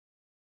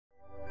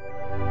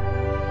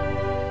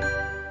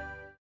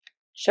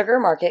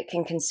SugarMarket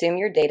can consume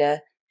your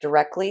data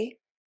directly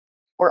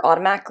or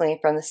automatically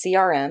from the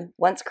CRM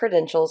once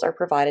credentials are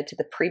provided to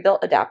the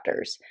pre-built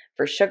adapters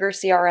for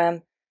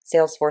SugarCRM,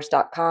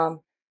 Salesforce.com,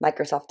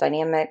 Microsoft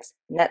Dynamics,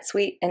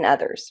 NetSuite, and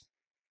others.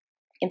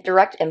 If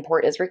direct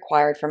import is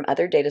required from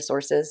other data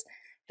sources,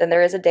 then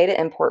there is a data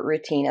import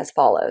routine as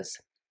follows.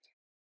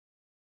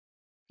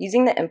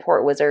 Using the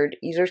import wizard,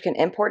 users can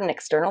import an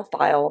external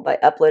file by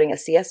uploading a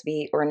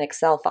CSV or an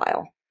Excel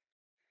file.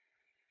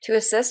 To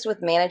assist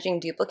with managing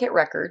duplicate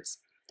records,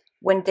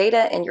 when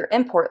data in your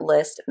import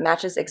list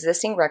matches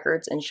existing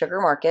records in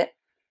SugarMarket,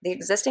 the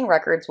existing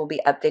records will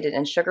be updated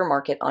in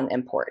SugarMarket on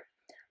import.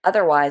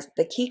 Otherwise,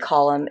 the key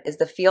column is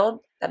the field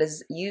that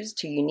is used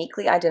to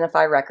uniquely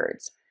identify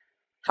records.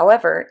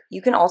 However,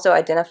 you can also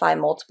identify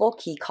multiple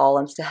key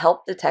columns to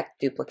help detect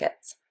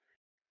duplicates.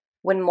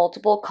 When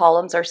multiple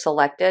columns are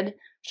selected,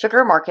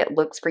 SugarMarket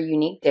looks for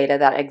unique data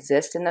that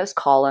exists in those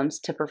columns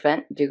to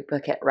prevent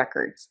duplicate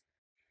records.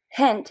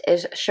 Hint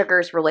is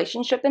Sugar's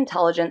relationship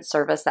intelligence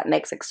service that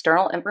makes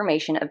external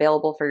information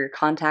available for your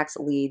contacts,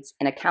 leads,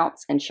 and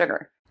accounts in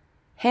Sugar.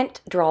 Hint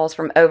draws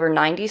from over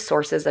 90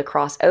 sources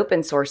across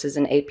open sources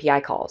and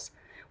API calls.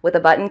 With a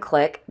button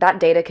click, that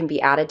data can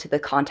be added to the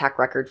contact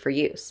record for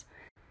use.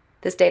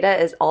 This data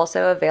is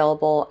also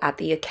available at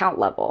the account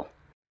level.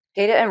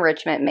 Data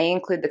enrichment may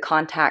include the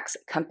contact's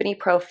company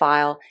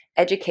profile,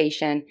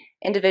 education,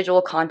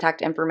 individual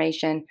contact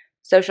information,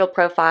 social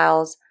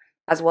profiles,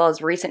 as well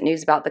as recent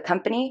news about the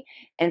company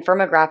and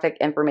firmographic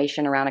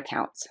information around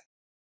accounts.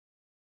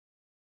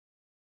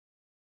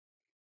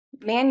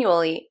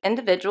 Manually,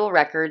 individual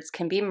records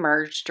can be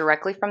merged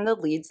directly from the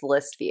leads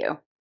list view.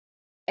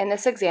 In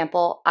this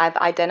example, I've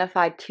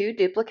identified 2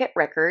 duplicate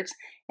records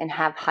and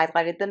have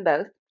highlighted them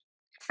both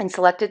and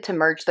selected to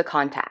merge the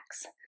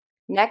contacts.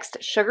 Next,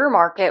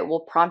 SugarMarket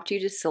will prompt you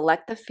to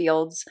select the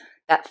fields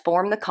that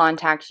form the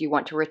contacts you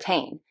want to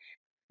retain.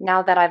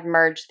 Now that I've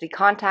merged the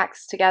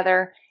contacts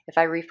together, if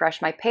I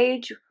refresh my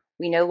page,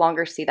 we no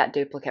longer see that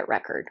duplicate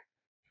record.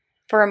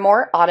 For a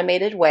more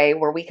automated way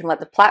where we can let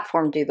the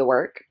platform do the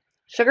work,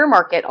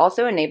 SugarMarket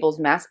also enables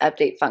mass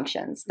update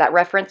functions that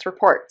reference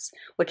reports,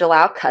 which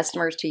allow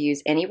customers to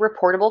use any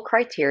reportable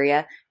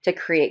criteria to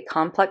create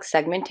complex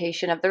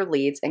segmentation of their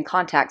leads and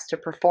contacts to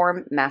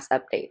perform mass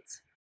updates.